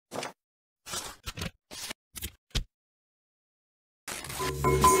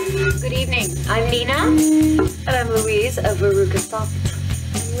Good evening. I'm Nina. And I'm Louise of Veruca Salt.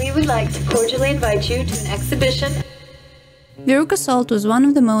 We would like to cordially invite you to an exhibition. Veruca Salt was one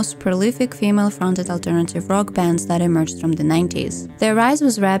of the most prolific female-fronted alternative rock bands that emerged from the 90s. Their rise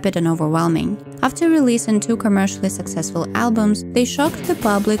was rapid and overwhelming. After releasing 2 commercially successful albums, they shocked the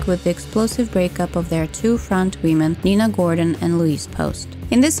public with the explosive breakup of their 2 front women, Nina Gordon and Louise Post.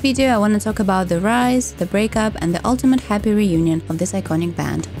 In this video, I want to talk about the rise, the breakup, and the ultimate happy reunion of this iconic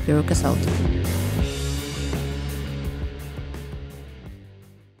band, Veruca Salt.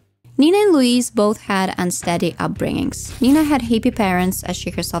 Nina and Louise both had unsteady upbringings. Nina had hippie parents, as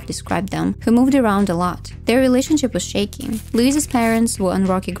she herself described them, who moved around a lot. Their relationship was shaky. Louise's parents were on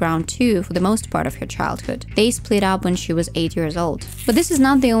rocky ground too for the most part of her childhood. They split up when she was 8 years old. But this is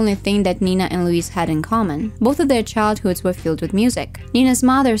not the only thing that Nina and Louise had in common. Both of their childhoods were filled with music. Nina's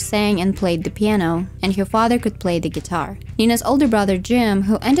mother sang and played the piano, and her father could play the guitar. Nina's older brother Jim,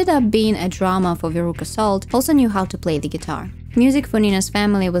 who ended up being a drummer for Veruca Salt, also knew how to play the guitar. Music for Nina's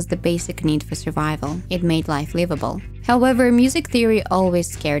family was the basic need for survival. It made life livable. However, music theory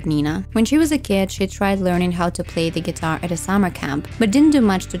always scared Nina. When she was a kid, she tried learning how to play the guitar at a summer camp, but didn't do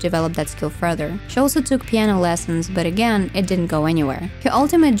much to develop that skill further. She also took piano lessons, but again, it didn't go anywhere. Her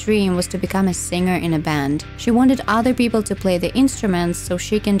ultimate dream was to become a singer in a band. She wanted other people to play the instruments so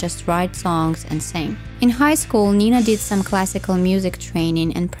she can just write songs and sing. In high school, Nina did some classical music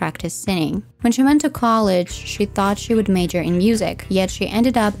training and practiced singing. When she went to college, she thought she would major in music, yet she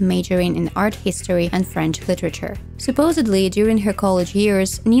ended up majoring in art history and French literature. Supposedly, during her college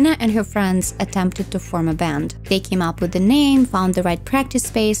years, Nina and her friends attempted to form a band. They came up with the name, found the right practice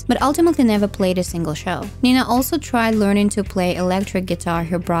space, but ultimately never played a single show. Nina also tried learning to play electric guitar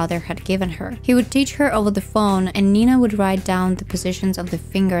her brother had given her. He would teach her over the phone, and Nina would write down the positions of the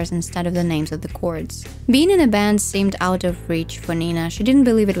fingers instead of the names of the chords. Being in a band seemed out of reach for Nina. She didn't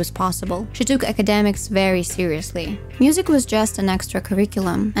believe it was possible. She took academics very seriously. Music was just an extra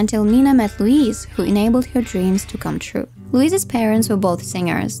curriculum until Nina met Louise, who enabled her dreams to come true. Louise's parents were both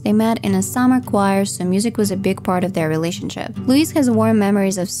singers. They met in a summer choir, so music was a big part of their relationship. Louise has warm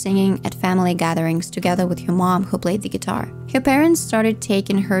memories of singing at family gatherings together with her mom, who played the guitar. Her parents started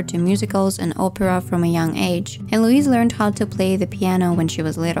taking her to musicals and opera from a young age, and Louise learned how to play the piano when she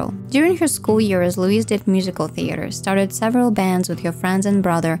was little. During her school years, Louise did musical theater, started several bands with her friends and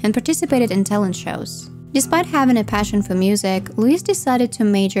brother, and participated in talent shows. Despite having a passion for music, Louise decided to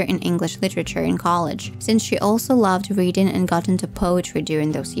major in English literature in college, since she also loved reading and got into poetry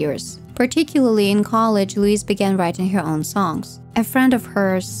during those years. Particularly in college, Louise began writing her own songs. A friend of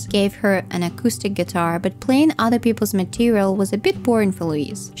hers gave her an acoustic guitar, but playing other people's material was a bit boring for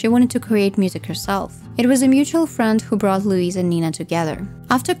Louise. She wanted to create music herself. It was a mutual friend who brought Louise and Nina together.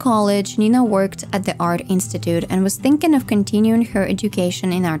 After college, Nina worked at the Art Institute and was thinking of continuing her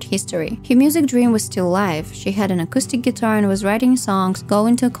education in art history. Her music dream was still alive. She had an acoustic guitar and was writing songs,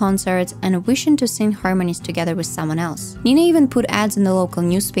 going to concerts, and wishing to sing harmonies together with someone else. Nina even put ads in the local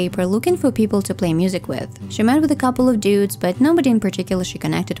newspaper looking for people to play music with. She met with a couple of dudes, but nobody in particular she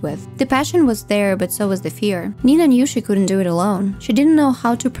connected with. The passion was there, but so was the fear. Nina knew she couldn't do it alone. She didn't know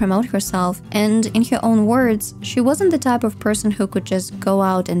how to promote herself, and in her own words, she wasn't the type of person who could just go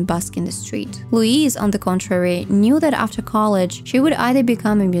out and busk in the street. Louise, on the contrary, knew that after college, she would either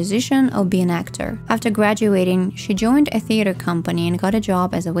become a musician or be an actor. After graduating, she joined a theater company and got a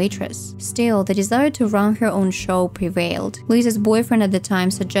job as a waitress. Still, the desire to run her own show prevailed. Louise's boyfriend at the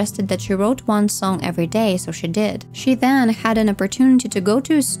time suggested that she wrote one song every day, so she did. She then had an opportunity to go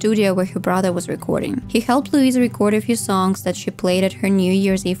to a studio where her brother was recording. He helped Louise record a few songs that she played at her New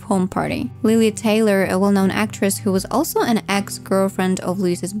Year's Eve home party. Lily Taylor, a well-known actress who was also an ex-girlfriend of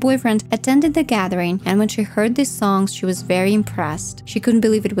Louise's boyfriend, attended the gathering, and when she heard these songs, she was very impressed. She couldn't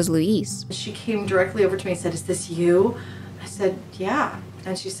believe it was Louise. She came directly over to me and said, "Is this you?" I said, "Yeah."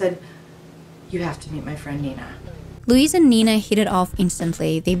 And she said, "You have to meet my friend Nina." Louise and Nina hit it off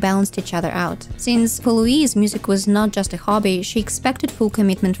instantly. They balanced each other out. Since for Louise, music was not just a hobby, she expected full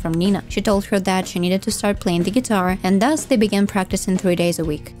commitment from Nina. She told her that she needed to start playing the guitar, and thus they began practicing 3 days a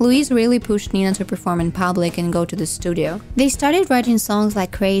week. Louise really pushed Nina to perform in public and go to the studio. They started writing songs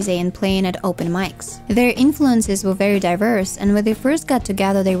like crazy and playing at open mics. Their influences were very diverse, and when they first got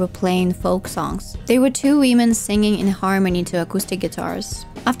together, they were playing folk songs. They were 2 women singing in harmony to acoustic guitars.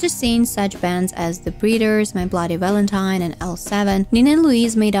 After seeing such bands as The Breeders, My Bloody Valentine, and L7, Nina and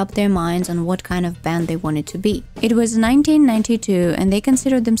Louise made up their minds on what kind of band they wanted to be. It was 1992 and they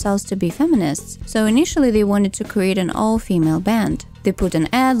considered themselves to be feminists, so initially they wanted to create an all-female band. They put an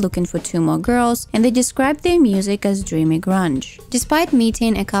ad looking for 2 more girls, and they described their music as dreamy grunge. Despite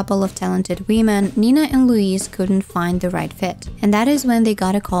meeting a couple of talented women, Nina and Louise couldn't find the right fit. And that is when they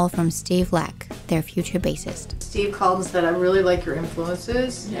got a call from Steve Lack, their future bassist. Steve called and said, I really like your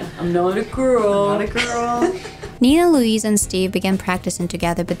influences. Yeah, I'm not a girl. I'm not a girl. Nina, Louise, and Steve began practicing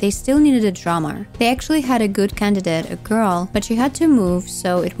together, but they still needed a drummer. They actually had a good candidate, a girl, but she had to move,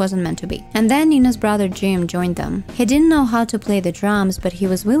 so it wasn't meant to be. And then Nina's brother Jim joined them. He didn't know how to play the drums, but he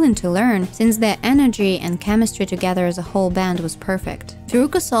was willing to learn, since their energy and chemistry together as a whole band was perfect.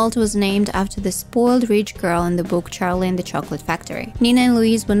 Veruca Salt was named after the spoiled rich girl in the book Charlie and the Chocolate Factory. Nina and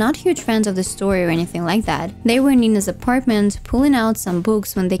Louise were not huge fans of the story or anything like that. They were in Nina's apartment, pulling out some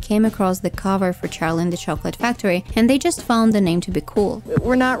books when they came across the cover for Charlie and the Chocolate Factory, and they just found the name to be cool.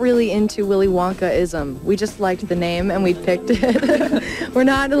 We're not really into Willy Wonka-ism. We just liked the name and we picked it. We're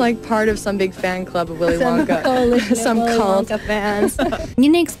not like part of some big fan club of Willy Wonka. Some cult of fans.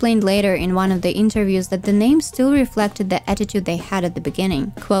 Nina explained later in one of the interviews that the name still reflected the attitude they had at the beginning.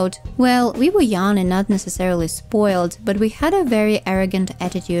 Quote, "Well, we were young and not necessarily spoiled, but we had a very arrogant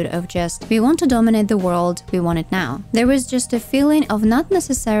attitude of just, we want to dominate the world, we want it now. There was just a feeling of not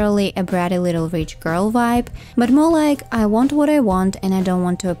necessarily a bratty little rich girl vibe, but more like, I want what I want and I don't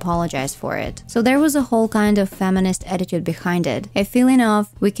want to apologize for it. So there was a whole kind of feminist attitude behind it, a feeling of,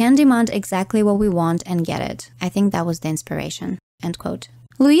 we can demand exactly what we want and get it. I think that was the inspiration." End quote.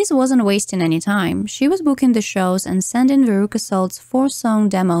 Louise wasn't wasting any time. She was booking the shows and sending Veruca Salt's 4-song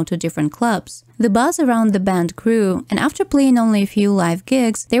demo to different clubs. The buzz around the band grew, and after playing only a few live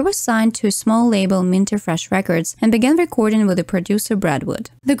gigs, they were signed to a small label Minter Fresh Records and began recording with the producer Brad Wood.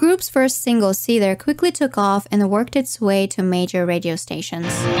 The group's first single, Seether, quickly took off and worked its way to major radio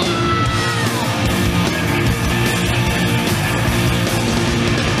stations.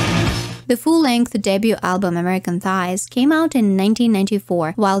 The full-length debut album American Thighs came out in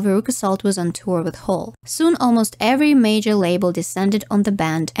 1994 while Veruca Salt was on tour with Hole. Soon almost every major label descended on the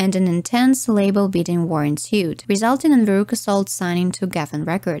band and an intense label bidding war ensued, resulting in Veruca Salt signing to Geffen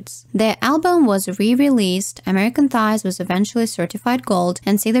Records. Their album was re-released, American Thighs was eventually certified gold,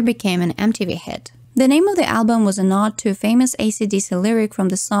 and Seether became an MTV hit. The name of the album was a nod to a famous AC/DC lyric from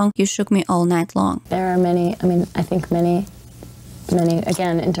the song You Shook Me All Night Long. There are many, I think many,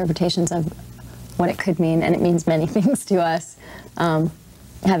 again, interpretations of what it could mean, and it means many things to us,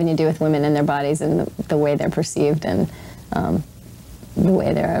 having to do with women and their bodies and the way they're perceived and the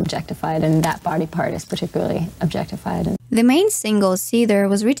way they're objectified, and that body part is particularly objectified. The main single, Seether,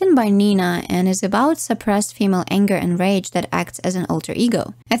 was written by Nina and is about suppressed female anger and rage that acts as an alter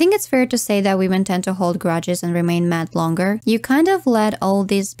ego. I think it's fair to say that women tend to hold grudges and remain mad longer. You kind of let all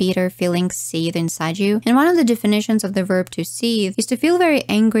these bitter feelings seethe inside you, and one of the definitions of the verb to seethe is to feel very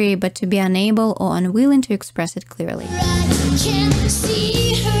angry but to be unable or unwilling to express it clearly.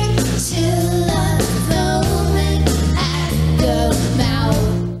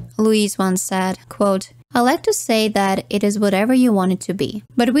 Louise once said, quote, "I like to say that it is whatever you want it to be,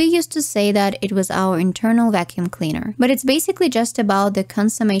 but we used to say that it was our internal vacuum cleaner. But it's basically just about the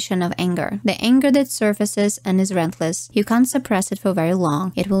consummation of anger, the anger that surfaces and is relentless. You can't suppress it for very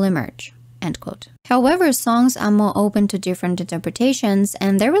long, it will emerge." End quote. However, songs are more open to different interpretations,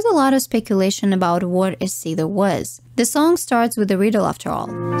 and there was a lot of speculation about what a seether was. The song starts with a riddle after all.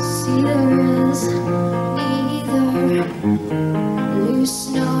 Seether is either loose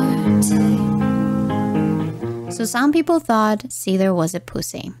nor tight. So some people thought seether was a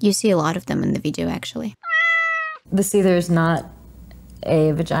pussy. You see a lot of them in the video, actually. The seether is not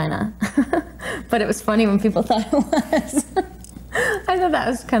a vagina, but it was funny when people thought it was. I thought that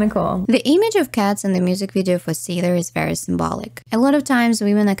was kind of cool. The image of cats in the music video for Seether is very symbolic. A lot of times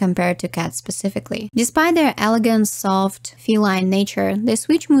women are compared to cats specifically. Despite their elegant, soft, feline nature, they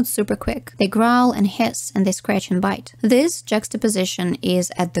switch moods super quick. They growl and hiss, and they scratch and bite. This juxtaposition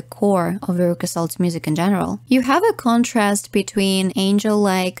is at the core of Veruca Salt's music in general. You have a contrast between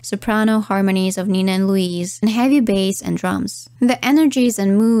angel-like soprano harmonies of Nina and Louise and heavy bass and drums. The energies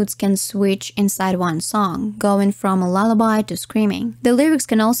and moods can switch inside one song, going from a lullaby to screaming. The lyrics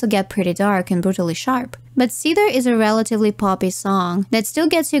can also get pretty dark and brutally sharp. But Seether is a relatively poppy song that still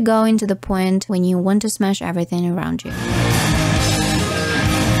gets you going to the point when you want to smash everything around you.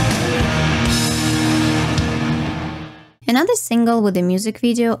 Another single with a music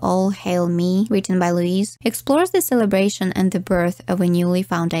video, All Hail Me, written by Louise, explores the celebration and the birth of a newly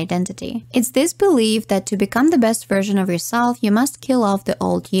found identity. It's this belief that to become the best version of yourself, you must kill off the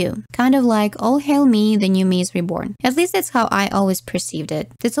old you. Kind of like, all hail me, the new me is reborn. At least that's how I always perceived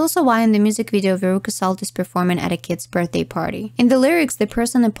it. That's also why in the music video, Veruca Salt is performing at a kid's birthday party. In the lyrics, the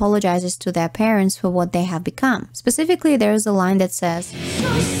person apologizes to their parents for what they have become. Specifically, there is a line that says,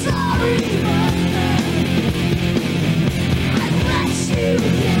 "So sorry,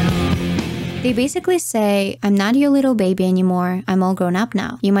 They basically say, I'm not your little baby anymore, I'm all grown up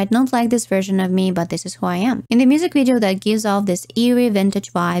now. You might not like this version of me, but this is who I am." In the music video that gives off this eerie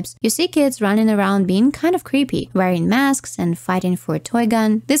vintage vibes, you see kids running around being kind of creepy, wearing masks and fighting for a toy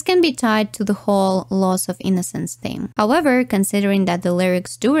gun. This can be tied to the whole loss of innocence theme. However, considering that the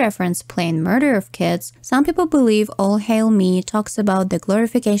lyrics do reference plain murder of kids, some people believe All Hail Me talks about the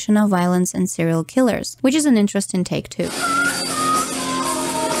glorification of violence and serial killers, which is an interesting take too.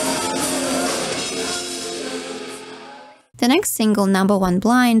 The next single, Number One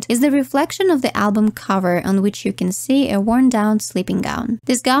Blind, is the reflection of the album cover on which you can see a worn-down sleeping gown.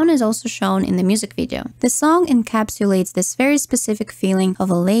 This gown is also shown in the music video. The song encapsulates this very specific feeling of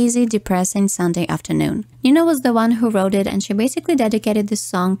a lazy, depressing Sunday afternoon. Nina was the one who wrote it, and she basically dedicated this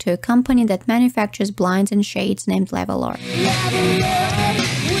song to a company that manufactures blinds and shades named Levalor.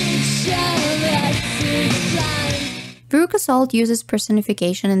 Veruca Salt uses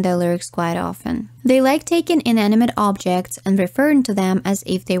personification in their lyrics quite often. They like taking inanimate objects and referring to them as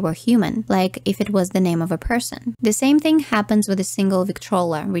if they were human, like if it was the name of a person. The same thing happens with the single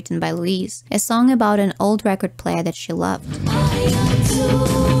Victrola, written by Louise, a song about an old record player that she loved.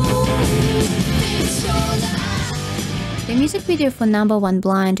 The music video for Number One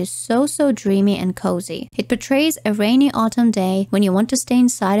Blind is so dreamy and cozy. It portrays a rainy autumn day when you want to stay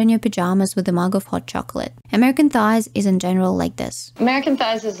inside in your pajamas with a mug of hot chocolate. American Thighs is in general like this. American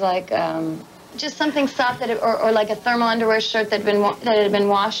Thighs is like just something soft that or like a thermal underwear shirt that had been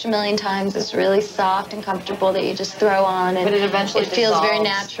washed a million times. It's really soft and comfortable that you just throw on, and but it eventually feels very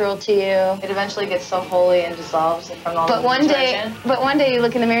natural to you. It eventually gets so holy and dissolves from all the detergent. But one day you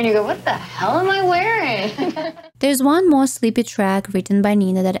look in the mirror and you go, what the hell am I wearing? There's one more sleepy track written by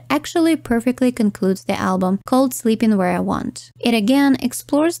Nina that actually perfectly concludes the album, called Sleeping Where I Want. It again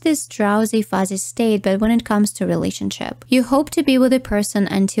explores this drowsy, fuzzy state, but when it comes to relationship. You hope to be with a person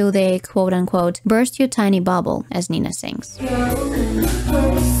until they, quote-unquote, burst your tiny bubble, as Nina sings.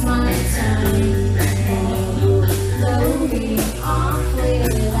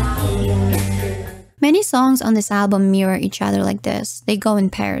 Many songs on this album mirror each other like this. They go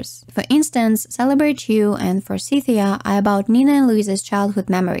in pairs. For instance, Celebrate You and Forsythia are about Nina and Louise's childhood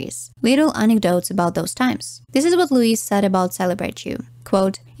memories. Little anecdotes about those times. This is what Louise said about Celebrate You.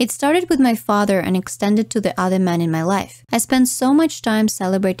 Quote, "It started with my father and extended to the other men in my life. I spent so much time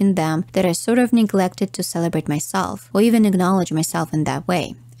celebrating them that I sort of neglected to celebrate myself, or even acknowledge myself in that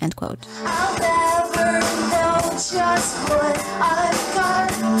way." End quote. I'll never know just what I've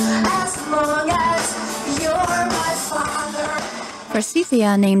got as long as you're my father.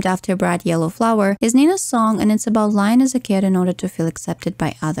 Forsythia, named after bright yellow flower, is Nina's song, and it's about lying as a kid in order to feel accepted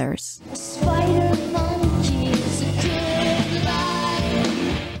by others.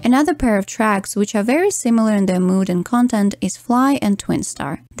 Another pair of tracks, which are very similar in their mood and content, is Fly and Twin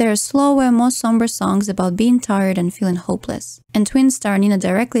Star. They are slower, more somber songs about being tired and feeling hopeless. In Twin Star, Nina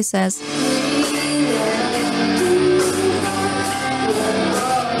directly says,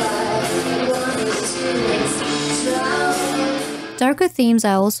 darker themes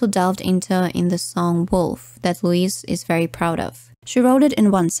I also delved into in the song Wolf, that Louise is very proud of. She wrote it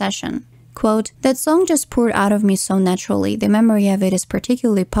in one session. Quote, "That song just poured out of me so naturally. The memory of it is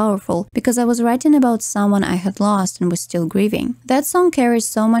particularly powerful because I was writing about someone I had lost and was still grieving. That song carries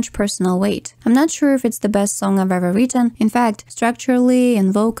so much personal weight. I'm not sure if it's the best song I've ever written. In fact, structurally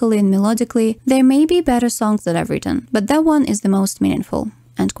and vocally and melodically, there may be better songs that I've written, but that one is the most meaningful."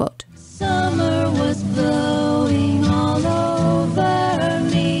 End quote. Summer was blowing all over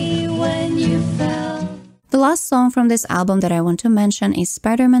me when you fell. The last song from this album that I want to mention is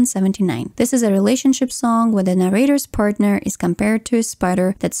Spider-Man 79. This is a relationship song where the narrator's partner is compared to a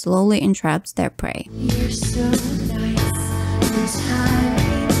spider that slowly entraps their prey. You're so nice and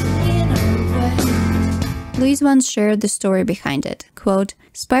tiny in a way. Louise once shared the story behind it. Quote,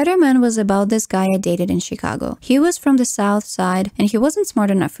 Spider-Man was about this guy I dated in Chicago. He was from the South Side and he wasn't smart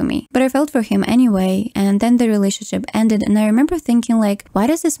enough for me, but I felt for him anyway, and then the relationship ended and I remember thinking like, why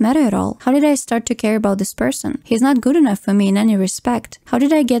does this matter at all? How did I start to care about this person? He's not good enough for me in any respect. How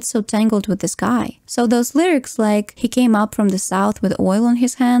did I get so tangled with this guy? So those lyrics like, he came up from the South with oil on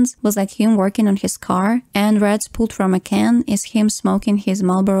his hands was like him working on his car, and Reds pulled from a can is him smoking his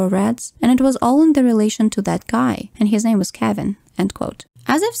Marlboro Reds, and it was all in the relation to that guy, and his name was Kevin, end quote.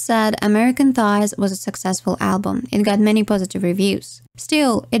 As I've said, American Thighs was a successful album. It got many positive reviews.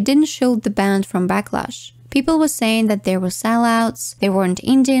 Still, it didn't shield the band from backlash. People were saying that they were sellouts, they weren't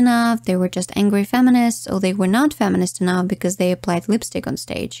indie enough, they were just angry feminists, or they were not feminist enough because they applied lipstick on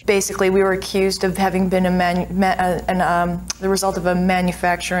stage. Basically, we were accused of having been the result of a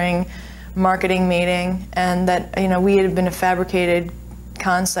manufacturing marketing meeting, and that we had been a fabricated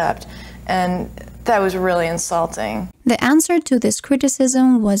concept, and that was really insulting. The answer to this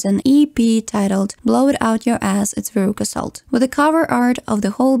criticism was an EP titled Blow It Out Your Ass, It's Veruca Salt, with a cover art of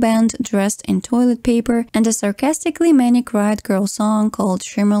the whole band dressed in toilet paper and a sarcastically manic riot girl song called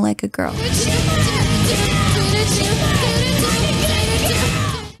Shimmer Like a Girl.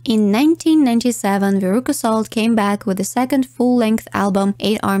 In 1997, Veruca Salt came back with the second full-length album,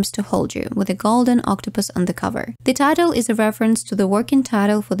 8 Arms to Hold You, with a golden octopus on the cover. The title is a reference to the working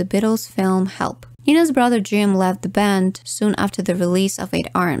title for the Beatles film Help. Nina's brother Jim left the band soon after the release of 8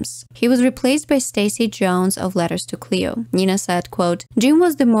 Arms. He was replaced by Stacey Jones of Letters to Cleo. Nina said, quote, Jim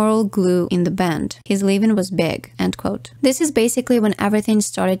was the moral glue in the band. His leaving was big, end quote. This is basically when everything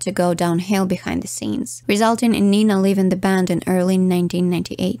started to go downhill behind the scenes, resulting in Nina leaving the band in early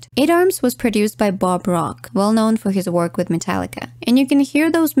 1998. 8 Arms was produced by Bob Rock, well known for his work with Metallica. And you can hear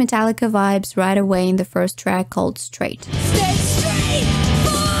those Metallica vibes right away in the first track called Straight. Stay straight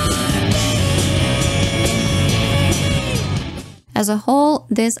for As a whole,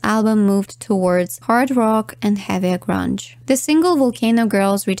 this album moved towards hard rock and heavier grunge. The single Volcano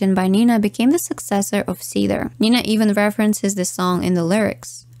Girls, written by Nina, became the successor of Seether. Nina even references the song in the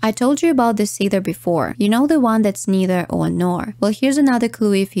lyrics. I told you about the Seether before. You know, the one that's neither or nor. Well, here's another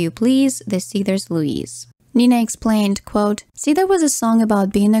clue if you please, the Seether's Louise. Nina explained, quote, Seether was a song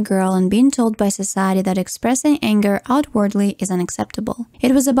about being a girl and being told by society that expressing anger outwardly is unacceptable.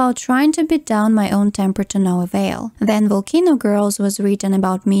 It was about trying to beat down my own temper to no avail. Then Volcano Girls was written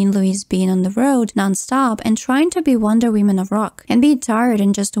about me and Louise being on the road non-stop and trying to be Wonder Women of rock and being tired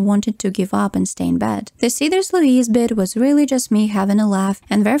and just wanted to give up and stay in bed. The Seether's Louise bit was really just me having a laugh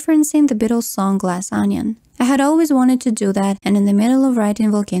and referencing the Beatles song Glass Onion. I had always wanted to do that, and in the middle of writing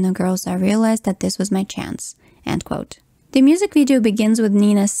Volcano Girls, I realized that this was my chance. End quote. The music video begins with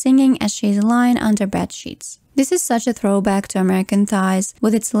Nina singing as she's lying under bed sheets. This is such a throwback to American Thighs,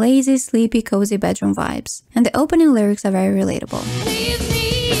 with its lazy, sleepy, cozy bedroom vibes. And the opening lyrics are very relatable.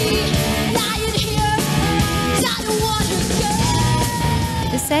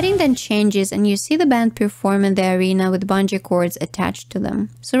 The setting then changes and you see the band perform in the arena with bungee cords attached to them.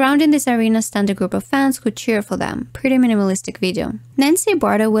 Surrounding this arena stand a group of fans who cheer for them. Pretty minimalistic video. Nancy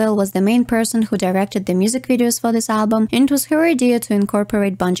Barterwill was the main person who directed the music videos for this album, and it was her idea to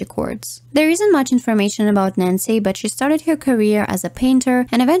incorporate bungee cords. There isn't much information about Nancy, but she started her career as a painter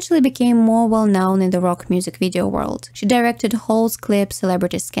and eventually became more well known in the rock music video world. She directed Hole's clip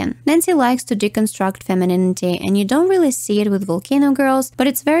Celebrity Skin. Nancy likes to deconstruct femininity, and you don't really see it with Volcano Girls, but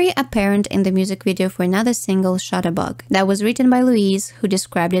it's very apparent in the music video for another single, Shutterbug, that was written by Louise, who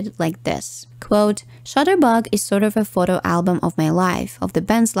described it like this. Quote, Shutterbug is sort of a photo album of my life, of the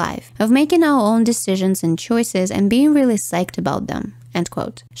band's life, of making our own decisions and choices and being really psyched about them. End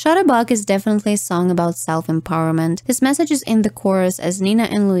quote. Shutterbug is definitely a song about self-empowerment. This message is in the chorus as Nina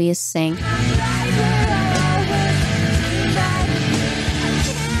and Louise sing.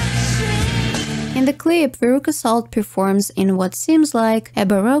 In the clip, Veruca Salt performs in what seems like a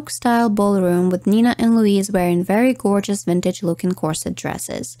Baroque-style ballroom with Nina and Louise wearing very gorgeous vintage-looking corset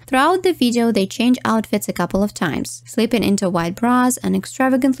dresses. Throughout the video, they change outfits a couple of times, slipping into white bras and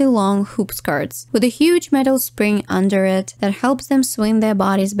extravagantly long hoop skirts, with a huge metal spring under it that helps them swing their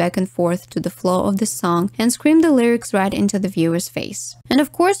bodies back and forth to the flow of the song and scream the lyrics right into the viewer's face. And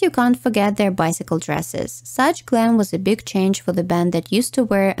of course, you can't forget their bicycle dresses. Such glam was a big change for the band that used to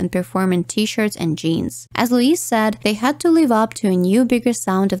wear and perform in t-shirts and jeans. As Louise said, they had to live up to a new, bigger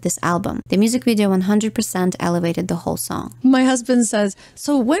sound of this album. The music video 100% elevated the whole song. My husband says,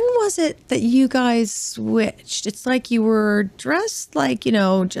 so when was it that you guys switched? It's like you were dressed like,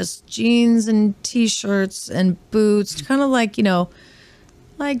 just jeans and t-shirts and boots, kind of like,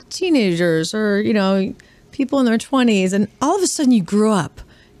 like teenagers or, people in their 20s. And all of a sudden you grew up.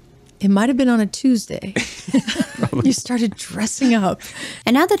 It might have been on a Tuesday. You started dressing up.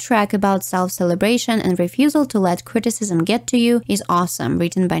 Another track about self-celebration and refusal to let criticism get to you is Awesome,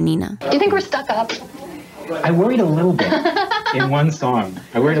 written by Nina. Do you think we're stuck up? I worried a little bit in one song.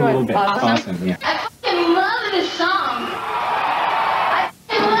 I worried a little bit. Awesome? Yeah. I love this song. I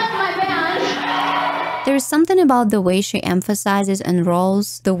love my band. There's something about the way she emphasizes and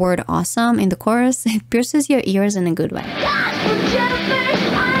rolls the word awesome in the chorus. It pierces your ears in a good way.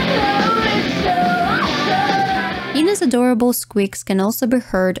 Nina's adorable squeaks can also be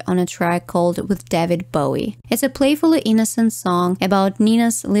heard on a track called With David Bowie. It's a playfully innocent song about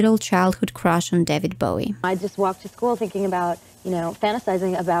Nina's little childhood crush on David Bowie. I just walked to school thinking about,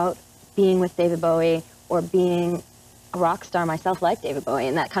 fantasizing about being with David Bowie or being a rock star myself like David Bowie,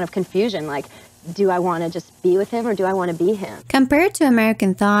 and that kind of confusion, like, do I want to just be with him or do I want to be him? Compared to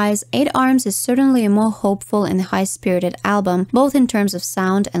American Thighs, 8 Arms is certainly a more hopeful and high-spirited album, both in terms of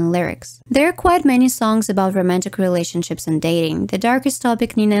sound and lyrics. There are quite many songs about romantic relationships and dating. The darkest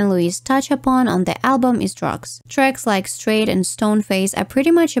topic Nina and Louise touch upon on the album is drugs. Tracks like Straight and Stoneface are pretty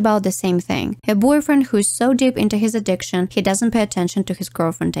much about the same thing. A boyfriend who's so deep into his addiction, he doesn't pay attention to his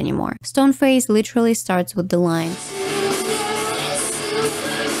girlfriend anymore. Stoneface literally starts with the lines,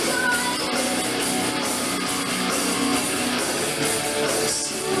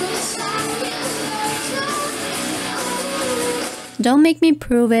 Don't Make Me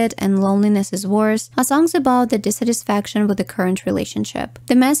Prove It and Loneliness is Worse are songs about the dissatisfaction with the current relationship.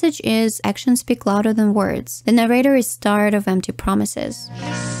 The message is actions speak louder than words. The narrator is tired of empty promises.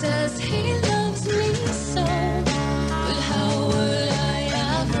 He says he loves me so, but how would I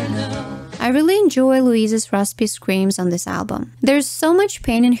ever know? I really enjoy Louise's raspy screams on this album. There's so much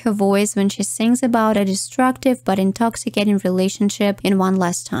pain in her voice when she sings about a destructive but intoxicating relationship in One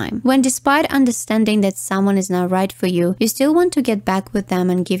Last Time. When despite understanding that someone is not right for you, you still want to get back with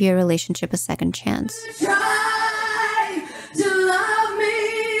them and give your relationship a second chance. Try to love me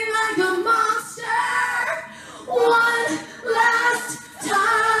like a monster one last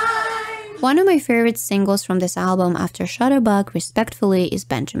time. One of my favorite singles from this album after Shutterbug, respectfully, is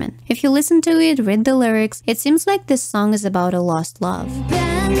Benjamin. If you listen to it, read the lyrics, it seems like this song is about a lost love.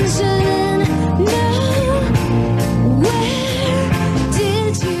 Benjamin, no, where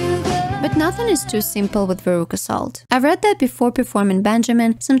did you go? But nothing is too simple with Veruca Salt. I've read that before performing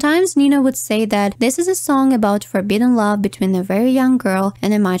Benjamin, sometimes Nina would say that this is a song about forbidden love between a very young girl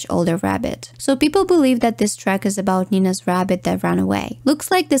and a much older rabbit. So people believe that this track is about Nina's rabbit that ran away. Looks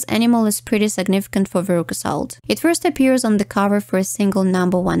like this animal is pretty significant for Veruca Salt. It first appears on the cover for a single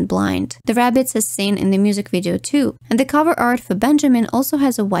 #1 Blind. The rabbits is seen in the music video too, and the cover art for Benjamin also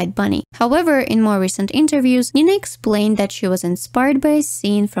has a white bunny. However, in more recent interviews, Nina explained that she was inspired by a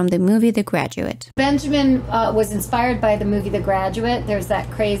scene from the movie The Graduate. Benjamin was inspired by the movie The Graduate. There's that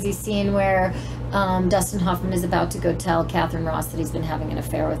crazy scene where Dustin Hoffman is about to go tell Catherine Ross that he's been having an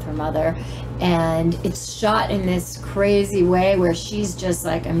affair with her mother, and it's shot in this crazy way where she's just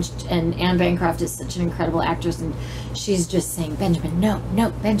like, and Anne Bancroft is such an incredible actress, and she's just saying, Benjamin, no,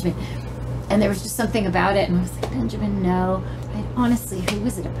 no, Benjamin. And there was just something about it, and I was like, Benjamin, no. Honestly, who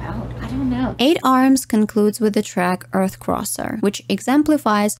was it about? I don't know. 8 Arms concludes with the track Earthcrosser, which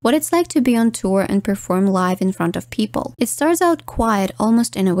exemplifies what it's like to be on tour and perform live in front of people. It starts out quiet,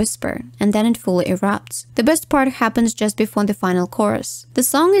 almost in a whisper, and then it fully erupts. The best part happens just before the final chorus. The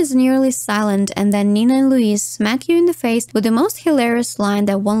song is nearly silent, and then Nina and Louise smack you in the face with the most hilarious line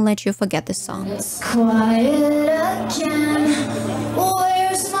that won't let you forget the song. It's quiet again.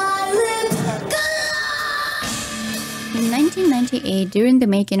 Where's my lip? In 1998, during the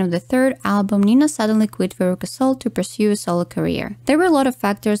making of the third album, Nina suddenly quit Veruca Salt to pursue a solo career. There were a lot of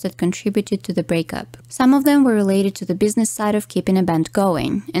factors that contributed to the breakup. Some of them were related to the business side of keeping a band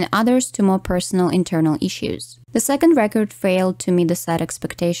going, and others to more personal internal issues. The second record failed to meet the set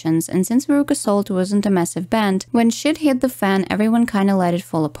expectations, and since Veruca Salt wasn't a massive band, when shit hit the fan, everyone kinda let it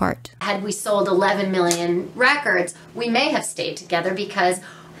fall apart. Had we sold 11 million records, we may have stayed together because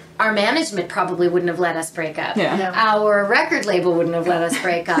our management probably wouldn't have let us break up. Yeah. Our record label wouldn't have let us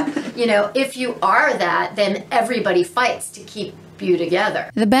break up. You know, if you are that, then everybody fights to keep you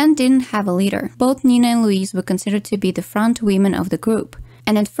together. The band didn't have a leader. Both Nina and Louise were considered to be the front women of the group.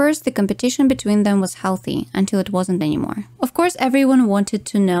 And at first, the competition between them was healthy, until it wasn't anymore. Of course, everyone wanted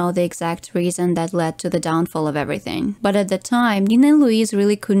to know the exact reason that led to the downfall of everything. But at the time, Nina and Louise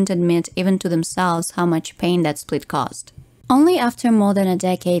really couldn't admit, even to themselves, how much pain that split caused. Only after more than a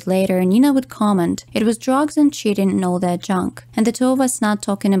decade later, Nina would comment, "It was drugs and cheating and all that junk, and the two of us not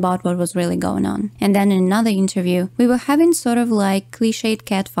talking about what was really going on." And then in another interview, "We were having sort of like cliched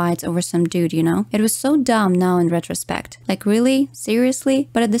catfights over some dude, you know? It was so dumb now in retrospect. Like really? Seriously?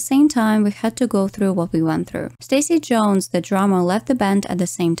 But at the same time, we had to go through what we went through." Stacey Jones, the drummer, left the band at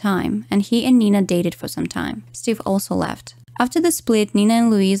the same time, and he and Nina dated for some time. Steve also left. After the split, Nina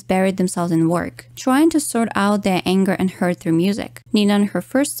and Louise buried themselves in work, trying to sort out their anger and hurt through music. Nina on her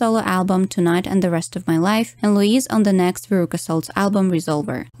first solo album, Tonight and the Rest of My Life, and Louise on the next Veruca Salt's album,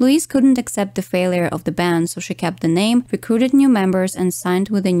 Resolver. Louise couldn't accept the failure of the band, so she kept the name, recruited new members, and signed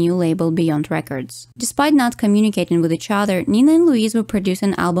with a new label, Beyond Records. Despite not communicating with each other, Nina and Louise were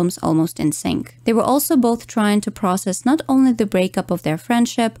producing albums almost in sync. They were also both trying to process not only the breakup of their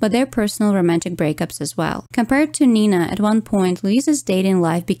friendship, but their personal romantic breakups as well. Compared to Nina, at one point, Louise's dating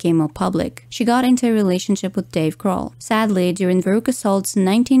life became more public. She got into a relationship with Dave Grohl. Sadly, during Veruca Salt's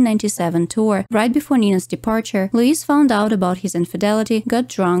 1997 tour, right before Nina's departure, Louise found out about his infidelity, got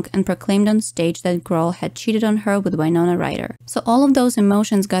drunk, and proclaimed on stage that Grohl had cheated on her with Winona Ryder. So all of those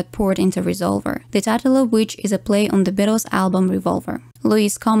emotions got poured into Resolver, the title of which is a play on the Beatles' album Revolver.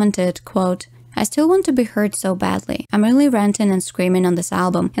 Louise commented, quote, "I still want to be heard so badly. I'm really ranting and screaming on this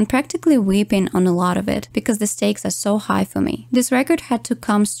album and practically weeping on a lot of it because the stakes are so high for me. This record had to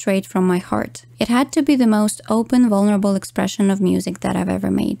come straight from my heart. It had to be the most open, vulnerable expression of music that I've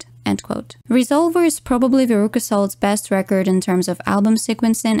ever made." End quote. Resolver is probably Veruca Salt's best record in terms of album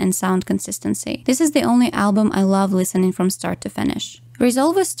sequencing and sound consistency. This is the only album I love listening from start to finish.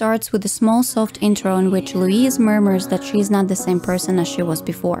 Resolver starts with a small soft intro in which Louise murmurs that she is not the same person as she was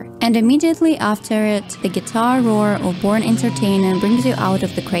before. And immediately after it, the guitar roar of Born Entertainer brings you out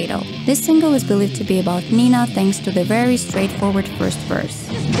of the cradle. This single is believed to be about Nina thanks to the very straightforward first verse.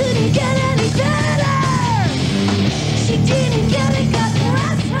 Couldn't get any better. She didn't get it, got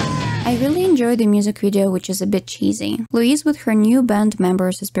I really enjoy the music video, which is a bit cheesy. Louise with her new band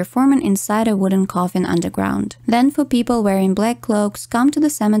members is performing inside a wooden coffin underground. Then four people wearing black cloaks come to the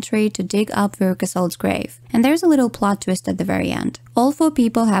cemetery to dig up Veruca Salt's grave. And there's a little plot twist at the very end. All four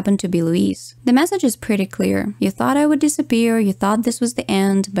people happen to be Louise. The message is pretty clear. You thought I would disappear, you thought this was the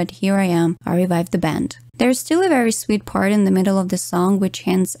end, but here I am, I revived the band. There's still a very sweet part in the middle of the song which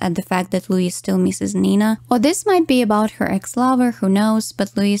hints at the fact that Louise still misses Nina. Or this might be about her ex-lover, who knows,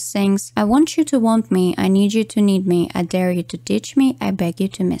 but Louise sings, "I want you to want me, I need you to need me, I dare you to ditch me, I beg you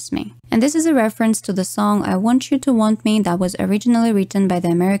to miss me." And this is a reference to the song I Want You to Want Me that was originally written by the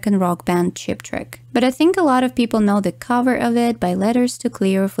American rock band Cheap Trick. But I think a lot of people know the cover of it by Letters to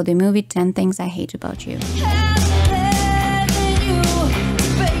Cleo for the movie 10 Things I Hate About You.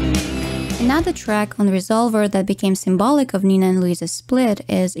 Another track on Resolver that became symbolic of Nina and Louise's split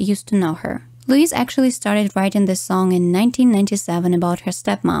is Used to Know Her. Louise actually started writing this song in 1997 about her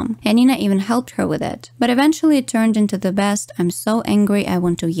stepmom, and Nina even helped her with it. But eventually it turned into the best "I'm so angry I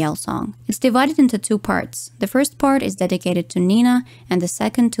want to yell" song. It's divided into two parts. The first part is dedicated to Nina, and the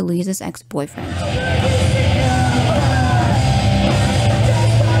second to Louise's ex-boyfriend.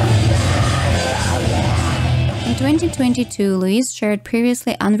 In 2022, Louise shared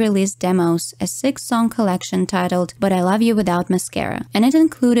previously unreleased demos, a 6-song collection titled But I Love You Without Mascara, and it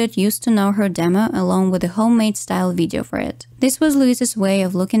included Used to Know Her demo along with a homemade style video for it. This was Louise's way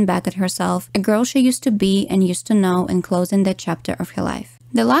of looking back at herself, a girl she used to be and used to know, and closing that chapter of her life.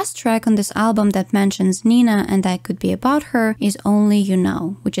 The last track on this album that mentions Nina and that could be about her is Only You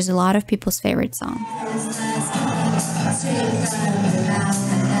Know, which is a lot of people's favorite song.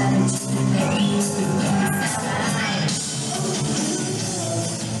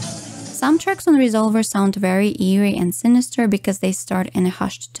 Some tracks on Resolver sound very eerie and sinister because they start in a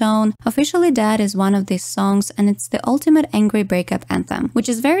hushed tone. Officially Dead is one of these songs, and it's the ultimate angry breakup anthem, which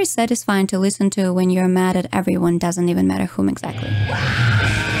is very satisfying to listen to when you're mad at everyone, doesn't even matter whom exactly.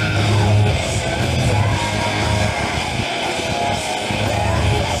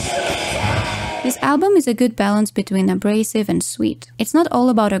 This album is a good balance between abrasive and sweet. It's not all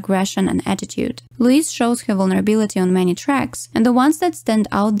about aggression and attitude. Louise shows her vulnerability on many tracks, and the ones that stand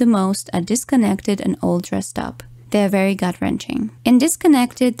out the most are Disconnected and All Dressed Up. They are very gut-wrenching. In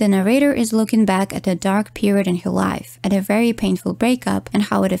Disconnected, the narrator is looking back at a dark period in her life, at a very painful breakup and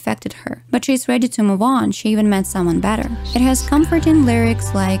how it affected her. But she's ready to move on, she even met someone better. It has comforting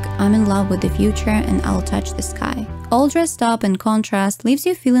lyrics like I'm in love with the future and I'll touch the sky. All Dressed Up, in contrast, leaves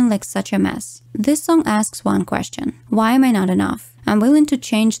you feeling like such a mess. This song asks one question: why am I not enough? I'm willing to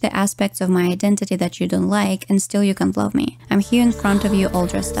change the aspects of my identity that you don't like and still you can't love me. I'm here in front of you all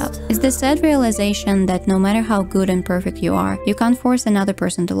dressed up. It's the sad realization that no matter how good and perfect you are, you can't force another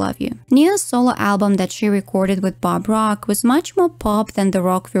person to love you. Nina's solo album that she recorded with Bob Rock was much more pop than the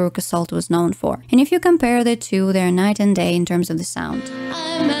rock Veruca Salt was known for. And if you compare the two, they're night and day in terms of the sound.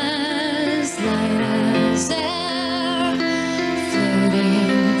 I'm as light as air,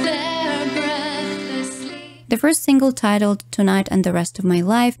 floating there breathlessly. The first single, titled Tonight and the Rest of My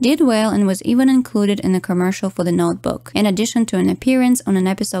Life, did well and was even included in a commercial for The Notebook, in addition to an appearance on an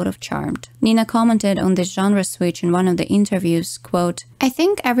episode of Charmed. Nina commented on this genre switch in one of the interviews, quote, "I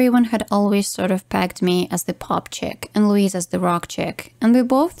think everyone had always sort of pegged me as the pop chick and Louise as the rock chick, and we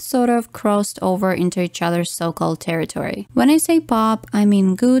both sort of crossed over into each other's so-called territory. When I say pop, I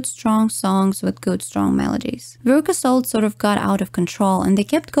mean good, strong songs with good, strong melodies." Veruca Salt sort of got out of control and they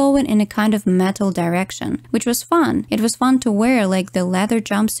kept going in a kind of metal direction, which was fun. It was fun to wear, like the leather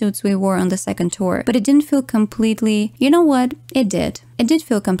jumpsuits we wore on the second tour, but it didn't feel completely... You know what? It did. It did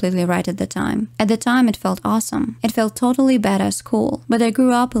feel completely right at the time. At the time, it felt awesome. It felt totally badass cool. But I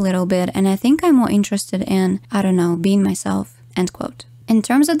grew up a little bit and I think I'm more interested in, I don't know, being myself. End quote. In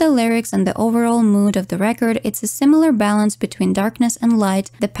terms of the lyrics and the overall mood of the record, it's a similar balance between darkness and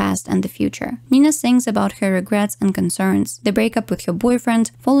light, the past and the future. Nina sings about her regrets and concerns, the breakup with her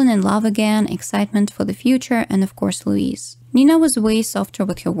boyfriend, falling in love again, excitement for the future, and of course Louise. Nina was way softer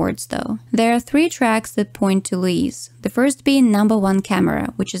with her words though. There are 3 tracks that point to Louise, the first being Number 1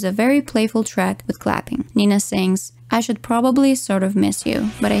 Camera, which is a very playful track with clapping. Nina sings, "I should probably sort of miss you,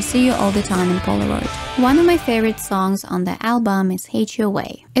 but I see you all the time in Polaroid." One of my favorite songs on the album is Hate You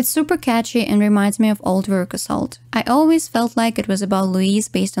Away. It's super catchy and reminds me of old Veruca Salt. I always felt like it was about Louise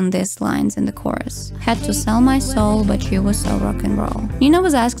based on these lines in the chorus. "Had to sell my soul, but you were so rock and roll." Nina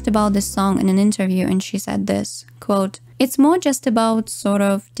was asked about this song in an interview and she said this, quote, "It's more just about sort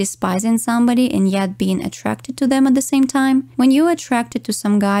of despising somebody and yet being attracted to them at the same time. When you're attracted to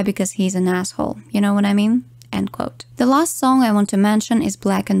some guy because he's an asshole, you know what I mean?" End quote. The last song I want to mention is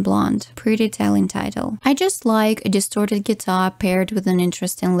Black and Blonde, pretty telling title. I just like a distorted guitar paired with an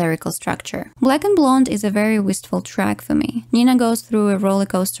interesting lyrical structure. Black and Blonde is a very wistful track for me. Nina goes through a roller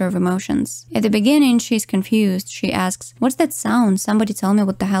coaster of emotions. At the beginning, she's confused. She asks, "What's that sound? Somebody tell me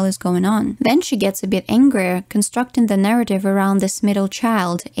what the hell is going on." Then she gets a bit angrier, constructing the narrative around this middle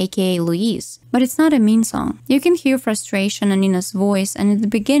child, aka Louise. But it's not a mean song. You can hear frustration in Nina's voice, and at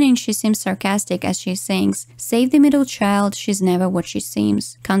the beginning she seems sarcastic as she sings, "Save the middle child, she's never what she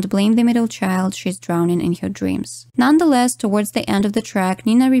seems. Can't blame the middle child, she's drowning in her dreams." Nonetheless, towards the end of the track,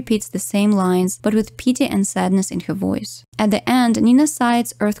 Nina repeats the same lines, but with pity and sadness in her voice. At the end, Nina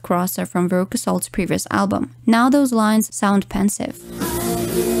cites Earthcrosser from Veruca Salt's previous album. Now those lines sound pensive.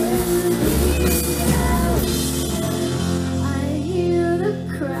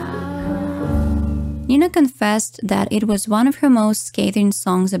 Nina confessed that it was one of her most scathing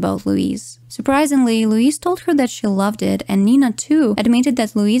songs about Louise. Surprisingly, Louise told her that she loved it, and Nina too admitted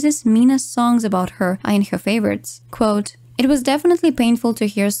that Louise's meanest songs about her are in her favorites. Quote, "It was definitely painful to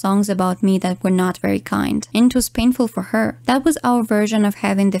hear songs about me that were not very kind, and it was painful for her. That was our version of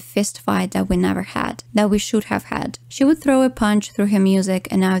having the fist fight that we never had, that we should have had. She would throw a punch through her music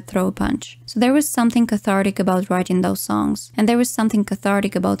and I would throw a punch. So there was something cathartic about writing those songs, and there was something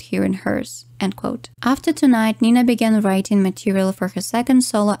cathartic about hearing hers." End quote. After Tonight, Nina began writing material for her second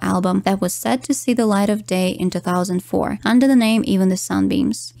solo album that was set to see the light of day in 2004, under the name Even the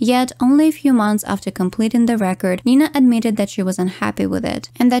Sunbeams. Yet, only a few months after completing the record, Nina admitted that she was unhappy with it,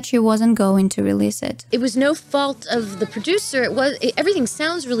 and that she wasn't going to release it. It was no fault of the producer. Everything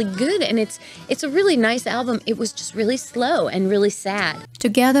sounds really good, and it's a really nice album. It was just really slow and really sad.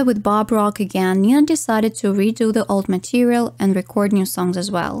 Together with Bob Rock again, Nina decided to redo the old material and record new songs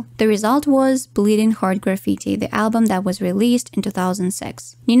as well. The result was Bleeding Heart Graffiti, the album that was released in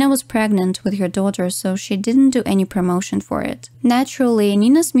 2006. Nina was pregnant with her daughter, so she didn't do any promotion for it. Naturally,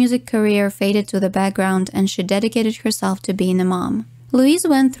 Nina's music career faded to the background and she dedicated herself to being a mom. Louise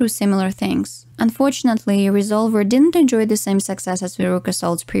went through similar things. Unfortunately, Resolver didn't enjoy the same success as Veruca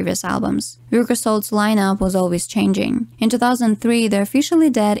Salt's previous albums. Veruca Salt's lineup was always changing. In 2003, the Officially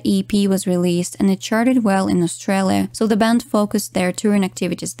Dead EP was released and it charted well in Australia, so the band focused their touring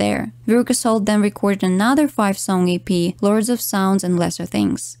activities there. Veruca Salt then recorded another 5-song EP, Lords of Sounds and Lesser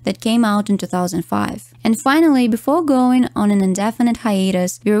Things, that came out in 2005. And finally, before going on an indefinite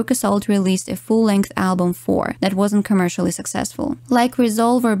hiatus, Veruca Salt released a full-length album 4 that wasn't commercially successful. Like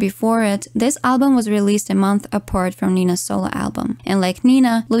Resolver before it, this album album was released a month apart from Nina's solo album, and like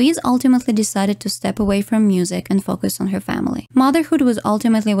Nina, Louise ultimately decided to step away from music and focus on her family. Motherhood was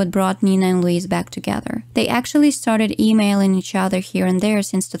ultimately what brought Nina and Louise back together. They actually started emailing each other here and there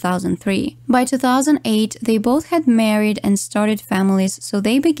since 2003. By 2008, they both had married and started families, so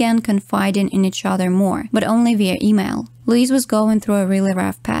they began confiding in each other more, but only via email. Louise was going through a really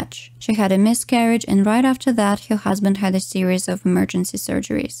rough patch. She had a miscarriage, and right after that, her husband had a series of emergency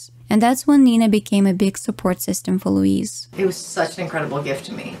surgeries. And that's when Nina became a big support system for Louise. It was such an incredible gift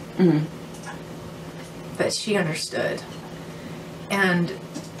to me. That she understood. And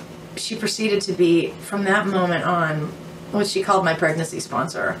she proceeded to be, from that moment on, what she called my pregnancy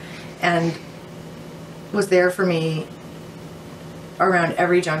sponsor, and was there for me around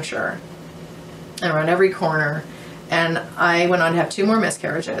every juncture, and around every corner. And I went on to have 2 more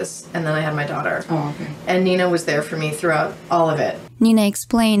miscarriages, and then I had my daughter. Oh, okay. And Nina was there for me throughout all of it. Nina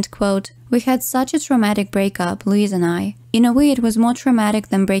explained, quote, "We had such a traumatic breakup, Louise and I. In a way, it was more traumatic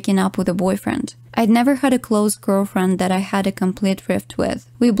than breaking up with a boyfriend. I'd never had a close girlfriend that I had a complete rift with.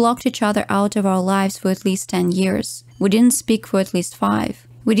 We blocked each other out of our lives for at least 10 years. We didn't speak for at least 5.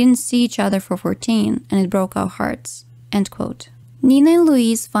 We didn't see each other for 14, and it broke our hearts." End quote. Nina and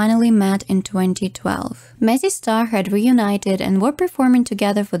Louise finally met in 2012. Mazzy Star had reunited and were performing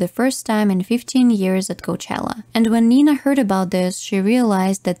together for the first time in 15 years at Coachella. And when Nina heard about this, she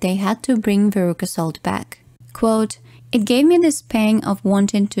realized that they had to bring Veruca Salt back. Quote, "It gave me this pang of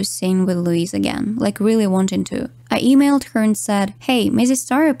wanting to sing with Louise again, like really wanting to. I emailed her and said, 'Hey, Mazzy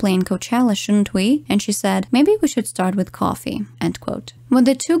Star are playing Coachella, shouldn't we?' And she said, 'Maybe we should start with coffee.'" End quote. When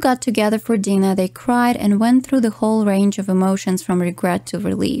the two got together for dinner, they cried and went through the whole range of emotions from regret to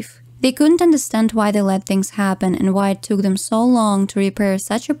relief. They couldn't understand why they let things happen and why it took them so long to repair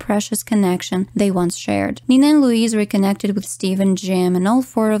such a precious connection they once shared. Nina and Louise reconnected with Steve and Jim, and all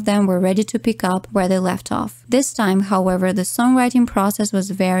 4 of them were ready to pick up where they left off. This time, however, the songwriting process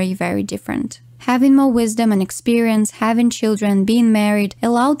was very, very different. Having more wisdom and experience, having children, being married,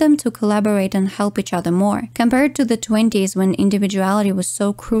 allowed them to collaborate and help each other more, compared to the 20s when individuality was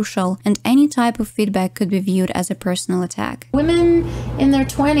so crucial and any type of feedback could be viewed as a personal attack. Women in their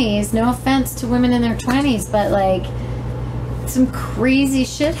 20s, no offense to women in their 20s, but like, some crazy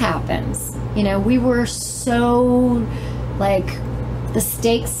shit happens. You know, we were so, like, the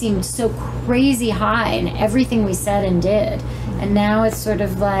stakes seemed so crazy high in everything we said and did. And now it's sort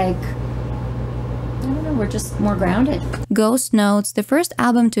of like, I don't know, we're just more grounded. Ghost Notes, the first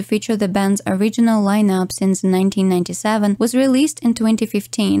album to feature the band's original lineup since 1997, was released in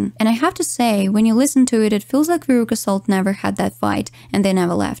 2015. And I have to say, when you listen to it, it feels like Veruca Salt never had that fight, and they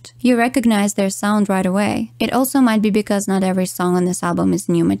never left. You recognize their sound right away. It also might be because not every song on this album is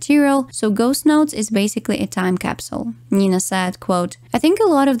new material, so Ghost Notes is basically a time capsule. Nina said, quote, "I think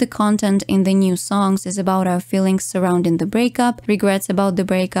a lot of the content in the new songs is about our feelings surrounding the breakup, regrets about the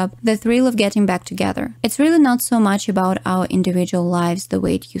breakup, the thrill of getting back together. It's really not so much about our individual lives the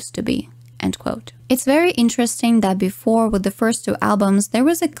way it used to be." End quote. It's very interesting that before, with the first 2 albums, there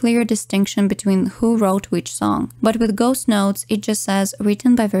was a clear distinction between who wrote which song, but with Ghost Notes, it just says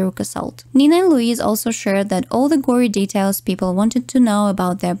written by Veruca Salt. Nina and Louise also shared that all the gory details people wanted to know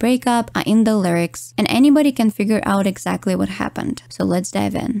about their breakup are in the lyrics, and anybody can figure out exactly what happened. So let's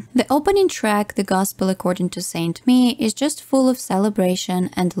dive in. The opening track, The Gospel According to Saint Me, is just full of celebration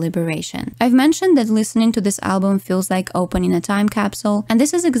and liberation. I've mentioned that listening to this album feels like opening a time capsule, and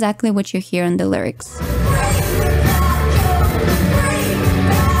this is exactly what you hear in the lyrics.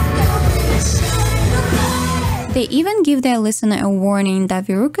 They even give their listener a warning that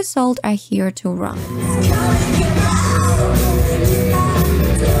Veruca Salt are here to rock.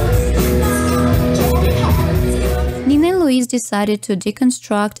 Nina and Louise decided to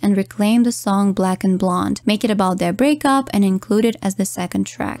deconstruct and reclaim the song Black and Blonde, make it about their breakup, and include it as the second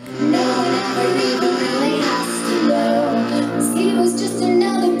track.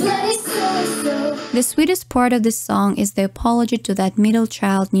 The sweetest part of this song is the apology to that middle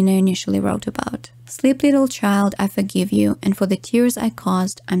child Nina initially wrote about. "Sleep, little child, I forgive you, and for the tears I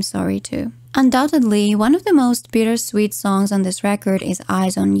caused, I'm sorry too." Undoubtedly, one of the most bittersweet songs on this record is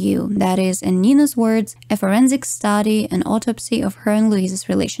Eyes on You. That is, in Nina's words, a forensic study, an autopsy of her and Louise's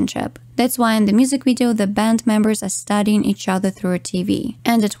relationship. That's why in the music video, the band members are studying each other through a TV.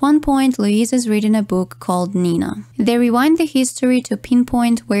 And at one point, Louise is reading a book called Nina. They rewind the history to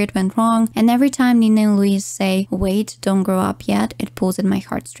pinpoint where it went wrong, and every time Nina and Louise say, "Wait, don't grow up yet," it pulls at my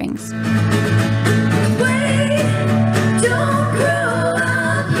heartstrings.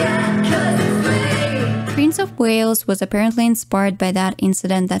 Prince of Wales was apparently inspired by that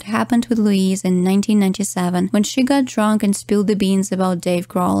incident that happened with Louise in 1997 when she got drunk and spilled the beans about Dave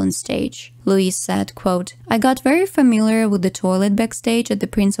Grohl on stage. Louise said, quote, "I got very familiar with the toilet backstage at the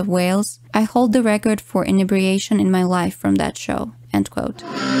Prince of Wales. I hold the record for inebriation in my life from that show." End quote.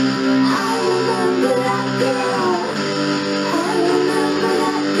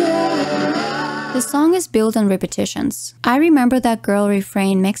 The song is built on repetitions. "I remember that girl"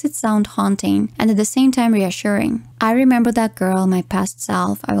 refrain makes it sound haunting and at the same time reassuring. "I remember that girl, my past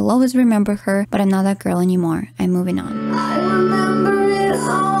self. I will always remember her, but I'm not that girl anymore. I'm moving on." I remember it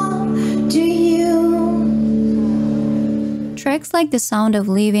all, do you? Tracks like The Sound of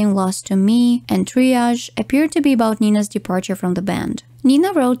Leaving, Lost to Me, and Triage appear to be about Nina's departure from the band.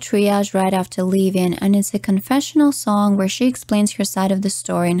 Nina wrote Triage right after leaving, and it's a confessional song where she explains her side of the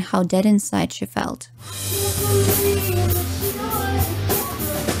story and how dead inside she felt.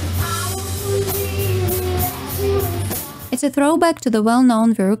 It's a throwback to the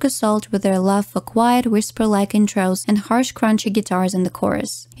well-known Veruca Salt with their love for quiet, whisper-like intros and harsh, crunchy guitars in the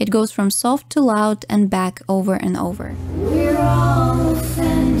chorus. It goes from soft to loud and back over and over. We're all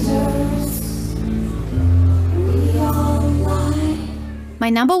offenders. We all lie. My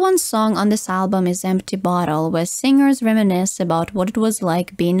number one song on this album is Empty Bottle, where singers reminisce about what it was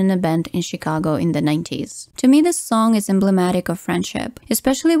like being in a band in Chicago in the 90s. To me, this song is emblematic of friendship,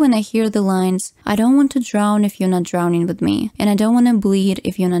 especially when I hear the lines, "I don't want to drown if you're not drowning with me, and I don't want to bleed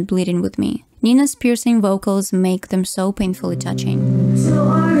if you're not bleeding with me." Nina's piercing vocals make them so painfully touching. So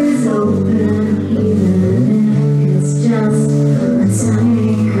our is open, even if it's just a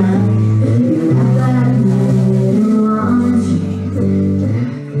tiny crack. You have that little laundry.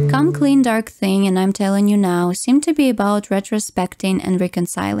 Come Clean Dark Thing and I'm Telling You Now seem to be about retrospecting and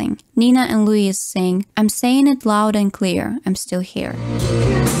reconciling. Nina and Louise sing, "I'm saying it loud and clear, I'm still here."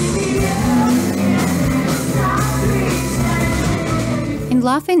 In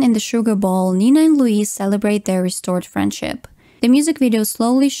Laughing in the Sugar Bowl, Nina and Louise celebrate their restored friendship. The music video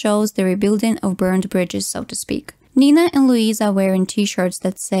slowly shows the rebuilding of burned bridges, so to speak. Nina and Louise are wearing t-shirts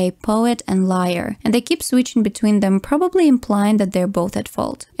that say poet and liar, and they keep switching between them, probably implying that they're both at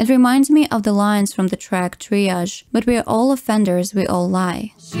fault. It reminds me of the lines from the track Triage, "But we're all offenders, we all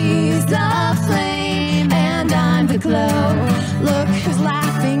lie." She's the flame and I'm the glow. Look who's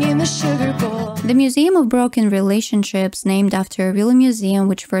laughing in the sugar bowl. The Museum of Broken Relationships, named after a real museum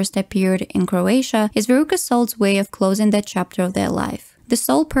which first appeared in Croatia, is Veruca Salt's way of closing that chapter of their life. The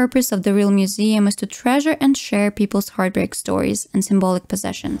sole purpose of the real museum is to treasure and share people's heartbreak stories and symbolic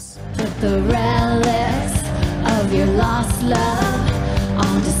possessions. Put the relics of your lost love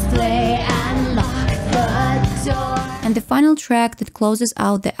on display and lock the door. And the final track that closes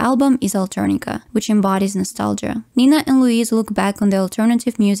out the album is Alternica, which embodies nostalgia. Nina and Louise look back on the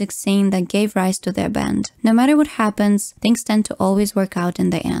alternative music scene that gave rise to their band. No matter what happens, things tend to always work out in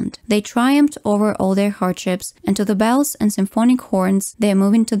the end. They triumphed over all their hardships, and to the bells and symphonic horns, they are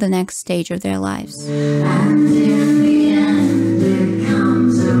moving to the next stage of their lives. And in the end, it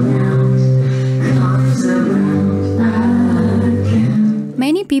comes around again.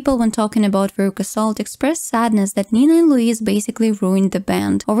 Many people, when talking about Veruca Salt, express sadness that Nina and Louise basically ruined the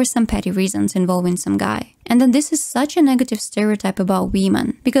band over some petty reasons involving some guy. And that this is such a negative stereotype about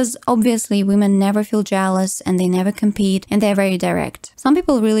women, because obviously women never feel jealous and they never compete and they're very direct. Some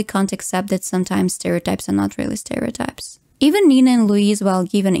people really can't accept that sometimes stereotypes are not really stereotypes. Even Nina and Louise, while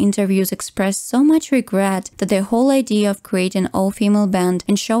given interviews, expressed so much regret that their whole idea of creating an all-female band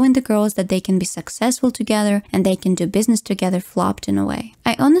and showing the girls that they can be successful together and they can do business together flopped in a way.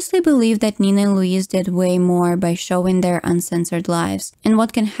 I honestly believe that Nina and Louise did way more by showing their uncensored lives and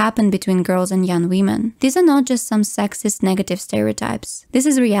what can happen between girls and young women. These are not just some sexist negative stereotypes. This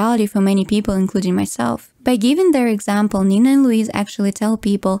is reality for many people, including myself. By giving their example, Nina and Louise actually tell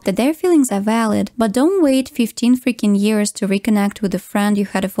people that their feelings are valid, but don't wait 15 freaking years to reconnect with a friend you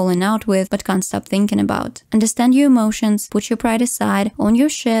had a falling out with but can't stop thinking about. Understand your emotions, put your pride aside, own your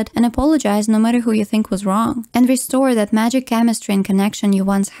shit, and apologize no matter who you think was wrong. And restore that magic chemistry and connection you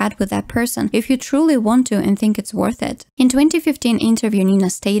once had with that person if you truly want to and think it's worth it. In 2015 interview,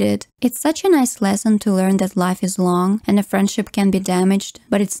 Nina stated, "It's such a nice lesson to learn that life is long and a friendship can be damaged,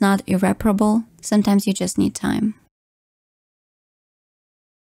 but it's not irreparable. Sometimes you just need time."